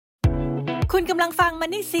คุณกำลังฟัง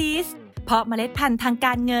Money SEEDS เพราะเมล็ดพันธุ์ทางก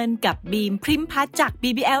ารเงินกับบีมพริมพัฒน์จาก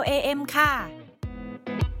BBL AM ค่ะ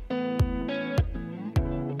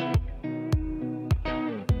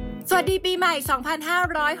สวัสดีปีใหม่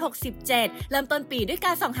 2567 เริ่มต้นปีด้วยก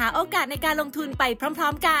ารส่องหาโอกาสในการลงทุนไปพร้อ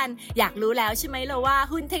มๆกันอยากรู้แล้วใช่ไหมล่ะว่า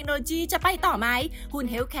หุ้นเทคโนโลยีจะไปต่อไหมหุ้น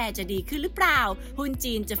เฮลท์แคร์จะดีขึ้นหรือเปล่าหุ้น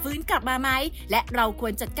จีนจะฟื้นกลับมาไหมและเราคว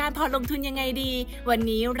รจัดการพอร์ตลงทุนยังไงดีวัน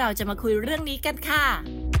นี้เราจะมาคุยเรื่องนี้กันค่ะ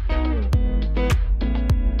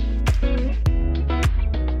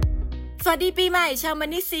สวัสดีปีใหม่ชาว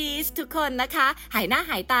Money SEEDS ทุกคนนะคะหายหน้า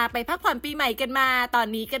หายตาไปพักผ่อนปีใหม่กันมาตอน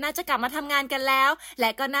นี้ก็น่าจะกลับมาทำงานกันแล้วและ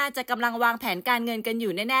ก็น่าจะกำลังวางแผนการเงินกันอ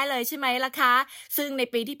ยู่แน่ๆเลยใช่ไหมล่ะคะซึ่งใน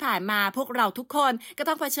ปีที่ผ่านมาพวกเราทุกคนก็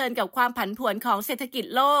ต้องเผชิญกับความผันผวนของเศรษฐกิจ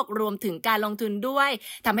โลกรวมถึงการลงทุนด้วย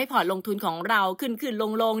ทำให้พอร์ตลงทุนของเราขึ้น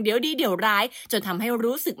ลงเดี๋ยวดีเดี๋ยวร้ายจนทำให้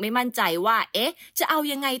รู้สึกไม่มั่นใจว่าจะเอา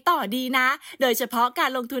ยังไงต่อดีนะโดยเฉพาะกา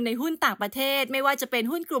รลงทุนในหุ้นต่างประเทศไม่ว่าจะเป็น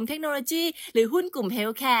หุ้นกลุ่มเทคโนโลยีหรือหุ้นกลุ่มเฮ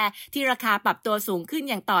ลท์แคร์ที่ราคาปรับตัวสูงขึ้น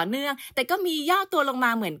อย่างต่อเนื่องแต่ก็มีย่อตัวลงม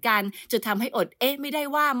าเหมือนกันจนทำให้อดไม่ได้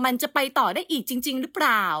ว่ามันจะไปต่อได้อีกจริงๆหรือเป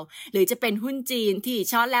ล่าหรือจะเป็นหุ้นจีนที่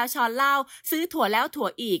ช้อนแล้วช้อนเล่าซื้อถั่วแล้วถั่ว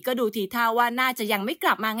อีกก็ดูทีท่าว่าน่าจะยังไม่ก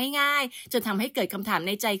ลับมาง่ายๆจนทำให้เกิดคำถามใ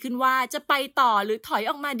นใจขึ้นว่าจะไปต่อหรือถอย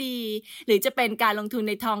ออกมาดีหรือจะเป็นการลงทุน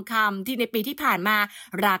ในทองคำที่ในปีที่ผ่านมา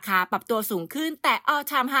ราคาปรับตัวสูงขึ้นแต่ all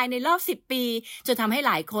time high ในรอบ10 ปีจนทำให้ห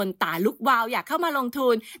ลายคนตาลุกวาวอยากเข้ามาลงทุ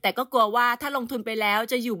นแต่ก็กลัวว่าถ้าลงทุนไปแล้ว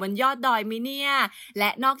จะอยู่บนยอดดอยมิเนี่ยและ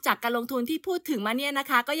นอกจากการลงทุนที่พูดถึงมาเนี่ยนะ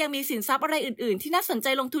คะก็ยังมีสินทรัพย์อะไรอื่นๆที่น่าสนใจ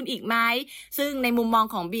ลงทุนอีกไหมซึ่งในมุมมอง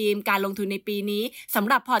ของบีมการลงทุนในปีนี้สำ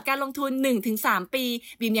หรับพอร์ตการลงทุน 1-3 ปี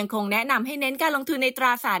บีมยังคงแนะนำให้เน้นการลงทุนในตร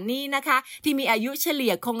าสารหนี้นะคะที่มีอายุเฉลี่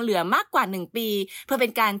ยคงเหลือมากกว่า1ปีเพื่อเป็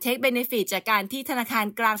นการเทคเบเนฟิตจากการที่ธนาคาร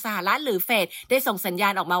กลางสหรัฐหรือเฟดได้ส่งสัญญา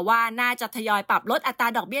ณออกมาว่าน่าจะทยอยปรับลดอัตรา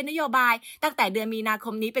ดอกเบี้ยนโยบายตั้งแต่เดือนมีนาค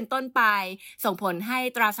มนี้เป็นต้นไปส่งผลให้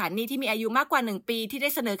ตราสารหนี้ที่มีอายุมากกว่า1ปีที่ได้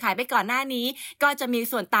เสนอขายไปก่อนหน้านี้ก็จะมี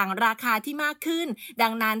ส่วนต่างราคาที่มากขึ้นดั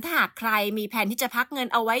งนั้นถ้าหากใครมีแผนที่จะพักเงิน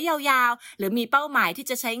เอาไว้ยาวๆหรือมีเป้าหมายที่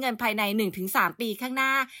จะใช้เงินภายใน 1-3 ปีข้างหน้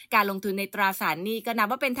าการลงทุนในตราสารหนี้ก็นับ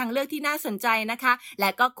ว่าเป็นทางเลือกที่น่าสนใจนะคะและ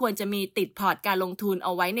ก็ควรจะมีติดพอร์ตการลงทุนเอ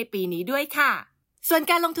าไว้ในปีนี้ด้วยค่ะส่วน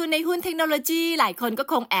การลงทุนในหุ้นเทคโนโลยีหลายคนก็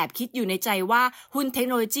คงแอบคิดอยู่ในใจว่าหุ้นเทค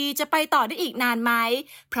โนโลยีจะไปต่อได้อีกนานไหม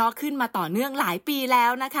เพราะขึ้นมาต่อเนื่องหลายปีแล้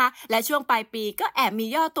วนะคะและช่วงปลายปีก็แอบมี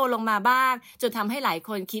ย่อตัวลงมาบ้างจนทำให้หลายค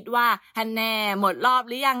นคิดว่าฮันแน่หมดรอบ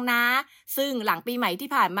หรือยังนะซึ่งหลังปีใหม่ที่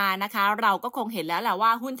ผ่านมานะคะเราก็คงเห็นแล้วแหละว่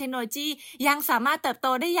าหุ้นเทคโนโลยียังสามารถเติบโต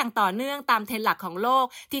ได้อย่างต่อเนื่องตามเทรนด์หลักของโลก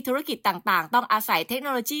ที่ธุรกิจต่างๆต้องอาศัยเทคโน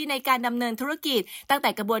โลยีในการดำเนินธุรกิจตั้งแต่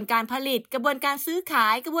กระบวนการผลิตกระบวนการซื้อขา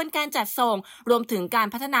ยกระบวนการจัดส่งรวมถึงการ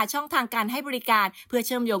พัฒนาช่องทางการให้บริการเพื่อเ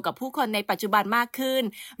ชื่อมโยงกับผู้คนในปัจจุบันมากขึ้น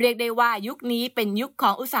เรียกได้ว่ายุคนี้เป็นยุคข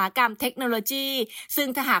องอุตสาหกรรมเทคโนโลยีซึ่ง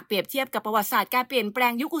ถ้าหากเปรียบเทียบกับประวัติศาสตร์การเปลี่ยนแปล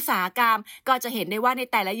งยุคอุตสาหกรรมก็จะเห็นได้ว่าใน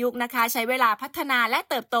แต่ละยุคนะคะใช้เวลาพัฒนาและ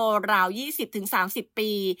เติบโตราว 20-30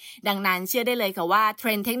 ปีดังนั้นเชื่อได้เลยค่ะว่าเทร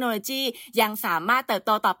นด์เทคโนโลยียังสามารถเติบโ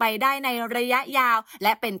ตต่อไปได้ในระยะยาวแล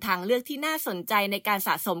ะเป็นทางเลือกที่น่าสนใจในการส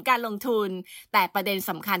ะสมการลงทุนแต่ประเด็น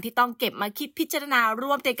สำคัญที่ต้องเก็บมาคิดพิจารณา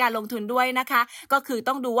ร่วมในการลงทุนด้วยนะคะก็คือ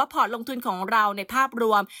ต้องดูว่าพอร์ตลงทุนของเราในภาพร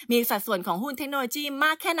วมมีสัดส่วนของหุ้นเทคโนโลยีม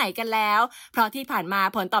ากแค่ไหนกันแล้วเพราะที่ผ่านมา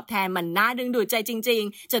ผลตอบแทนมันน่าดึงดูดใจจริง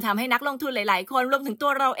ๆจนทำให้นักลงทุนหลายๆคนรวมถึงตั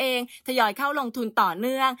วเราเองทยอยเข้าลงทุนต่อเ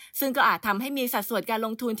นื่องซึ่งก็อาจทำให้มีสัดส่วนการล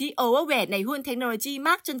งทุนที่โอเวอร์เวทในหุ้นเทคโนโลยีม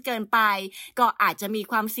ากจนเกินไปก็อาจจะมี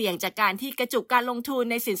ความเสี่ยงจากการที่กระจุกการลงทุน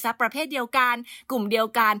ในสินทรัพย์ประเภทเดียวกันกลุ่มเดียว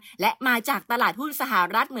กันและมาจากตลาดหุ้นสห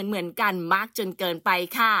รัฐเหมือนกันมากจนเกินไป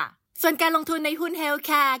ค่ะส่วนการลงทุนในหุ้นเฮลท์แ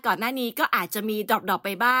คร์ก่อนหน้านี้ก็อาจจะมีดรอปไป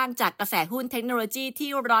บ้างจากกระแสหุ้นเทคโนโลยีที่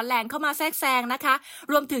ร้อนแรงเข้ามาแทรกแซงนะคะ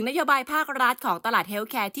รวมถึงนโยบายภาครัฐของตลาดเฮลท์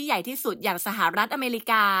แคร์ที่ใหญ่ที่สุดอย่างสหรัฐอเมริ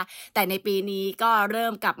กาแต่ในปีนี้ก็เริ่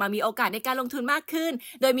มกลับมามีโอกาสในการลงทุนมากขึ้น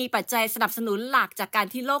โดยมีปัจจัยสนับสนุนหลักจากการ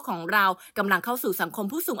ที่โลกของเรากำลังเข้าสู่สังคม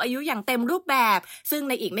ผู้สูงอายุอย่างเต็มรูปแบบซึ่ง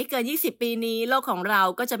ในอีกไม่เกิน20 ปีนี้โลกของเรา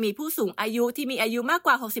ก็จะมีผู้สูงอายุที่มีอายุมากก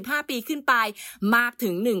ว่า65 ปีขึ้นไปมากถึ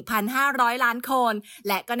ง 1,500 ล้านคน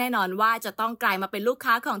และก็แน่นอนว่าจะต้องกลายมาเป็นลูก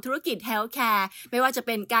ค้าของธุรกิจเฮลท์แคร์ไม่ว่าจะเ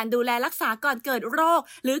ป็นการดูแลรักษาก่อนเกิดโรค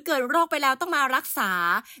หรือเกิดโรคไปแล้วต้องมารักษา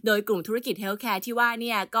โดยกลุ่มธุรกิจเฮลท์แคร์ที่ว่าเ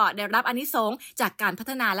นี่ยก็ได้รับอานิสงส์จากการพั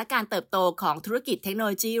ฒนาและการเติบโตของธุรกิจเทคโนโ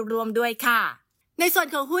ลยีร่วมด้วยค่ะ ในส่วน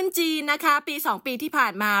ของหุ้นจีนนะคะปี2ปีที่ผ่า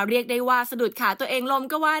นมาเรียกได้ว่าสะดุดขาตัวเองล้ม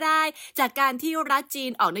ก็ว่าได้จากการที่รัฐจี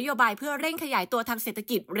นออกนโยบายเพื่อเร่งขยายตัวทางเศรษฐ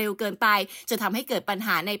กิจเร็วเกินไปจะทำให้เกิดปัญห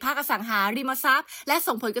าในภาคอสังหาริมทรัพย์และ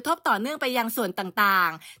ส่งผลกระทบต่อเนื่องไปยังส่วนต่า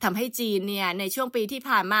งๆทำให้จีนเนี่ยในช่วงปีที่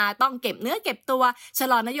ผ่านมาต้องเก็บเนื้อเก็บตัวชะ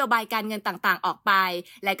ลอนโยบายการเงินต่างๆออกไป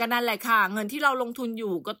และก็นั่นแหละค่ะเงินที่เราลงทุนอ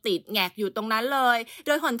ยู่ก็ติดแงกอยู่ตรงนั้นเลยโด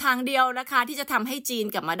ยหนทางเดียวนะคะที่จะทำให้จีน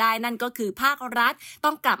กลับมาได้นั่นก็คือภาครัฐต้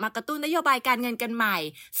องกลับมากระตุ้นนโยบายการเงินกันใหม่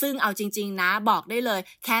ซึ่งเอาจริงๆนะบอกได้เลย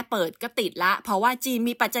แค่เปิดก็ติดละเพราะว่าจีน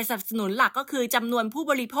มีปัจจัยสนับสนุนหลักก็คือจำนวนผู้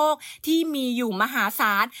บริโภคที่มีอยู่มหาศ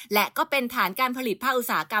าลและก็เป็นฐานการผลิตภาคอุต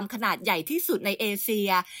สาหกรรมขนาดใหญ่ที่สุดในเอเชี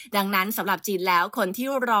ยดังนั้นสำหรับจีนแล้วคนที่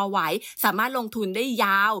รอไหวสามารถลงทุนได้ย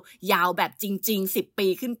าวแบบจริงๆ10ปี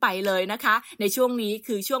ขึ้นไปเลยนะคะในช่วงนี้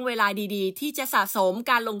คือช่วงเวลาดีๆที่จะสะสม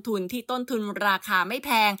การลงทุนที่ต้นทุนราคาไม่แพ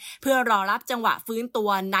งเพื่อรอรับจังหวะฟื้นตัว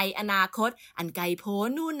ในอนาคตอันไกลโพ้น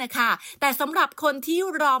นู่นนะคะแต่สำหรับคนที่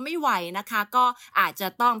รอไม่ไหวนะคะก็อาจจะ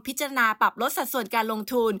ต้องพิจารณาปรับลดสัดส่วนการลง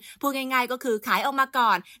ทุนพูดง่ายๆก็คือขายออกมาก่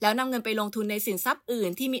อนแล้วนำเงินไปลงทุนในสินทรัพย์อื่น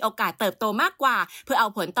ที่มีโอกาสเติบโตมากกว่าเพื่อเอา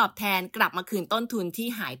ผลตอบแทนกลับมาคืนต้นทุนที่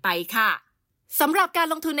หายไปค่ะสำหรับการ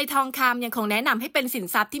ลงทุนในทองคำยังคงแนะนำให้เป็นสิน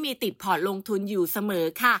ทรัพย์ที่มีติดพอร์ตลงทุนอยู่เสมอ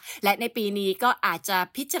ค่ะและในปีนี้ก็อาจจะ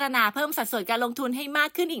พิจารณาเพิ่มสัดส่วนการลงทุนให้มาก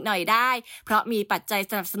ขึ้นอีกหน่อยได้เพราะมีปัจจัย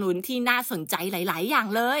สนับสนุนที่น่าสนใจหลายๆอย่าง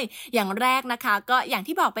เลยอย่างแรกนะคะก็อย่าง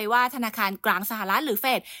ที่บอกไปว่าธนาคารกลางสหรัฐหรือเฟ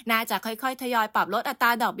ดน่าจะค่อยๆทยอยปรับลดอัตร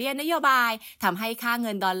าดอกเบี้ยนโยบายทำให้ค่าเ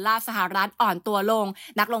งินดอลลาร์สหรัฐอ่อนตัวลง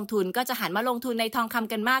นักลงทุนก็จะหันมาลงทุนในทองค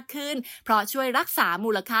ำกันมากขึ้นเพราะช่วยรักษามู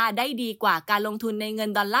ลค่าได้ดีกว่าการลงทุนในเงิน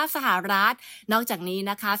ดอลลาร์สหรัฐนอกจากนี้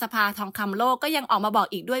สภาทองคำโลกก็ยังออกมาบอก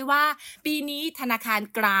อีกด้วยว่าปีนี้ธนาคาร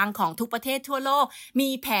กลางของทุกประเทศทั่วโลกมี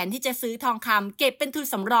แผนที่จะซื้อทองคำเก็บเป็นทุน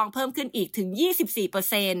สำรองเพิ่มขึ้นอีกถึง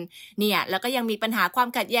 24% เนี่ยแล้วก็ยังมีปัญหาความ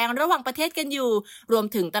ขัดแย้งระหว่างประเทศกันอยู่รวม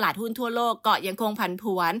ถึงตลาดหุ้นทั่วโลกก็ยังคงผันผ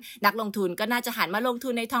วนนักลงทุนก็น่าจะหันมาลงทุ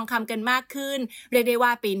นในทองคำกันมากขึ้นเรียกได้ว่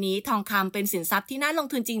าปีนี้ทองคำเป็นสินทรัพย์ที่น่าลง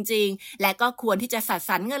ทุนจริงๆและก็ควรที่จะจัด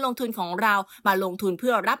สรรเงินลงทุนของเรามาลงทุนเ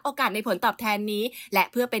พื่อรับโอกาสในผลตอบแทนนี้และ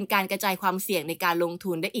เพื่อเป็นการกระจายความเสี่ยงในการลง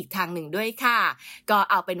ทุนได้อีกทางหนึ่งด้วยค่ะก็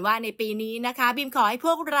เอาเป็นว่าในปีนี้นะคะบิมขอให้พ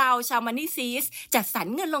วกเราชาวมันนี่ซีสจัดสรร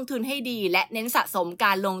เงินลงทุนให้ดีและเน้นสะสมก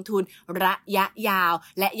ารลงทุนระยะยาว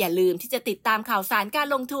และอย่าลืมที่จะติดตามข่าวสารการ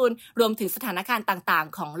ลงทุนรวมถึงสถานการณ์ต่าง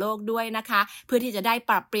ๆของโลกด้วยนะคะเพื่อที่จะได้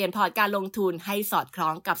ปรับเปลี่ยนพอร์ตการลงทุนให้สอดคล้อ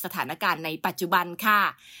งกับสถานการณ์ในปัจจุบันค่ะ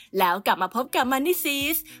แล้วกลับมาพบกับมันนี่ซี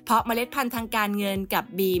สเพาะเมล็ดพันธุ์ทางการเงินกับ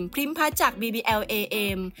บีมพริมพัฒน์จาก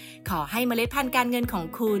BBLAM ขอให้เมล็ดพันธุ์การเงินของ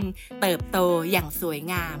คุณเติบโตอย่างสวย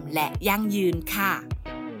งามและยั่งยืนค่ะ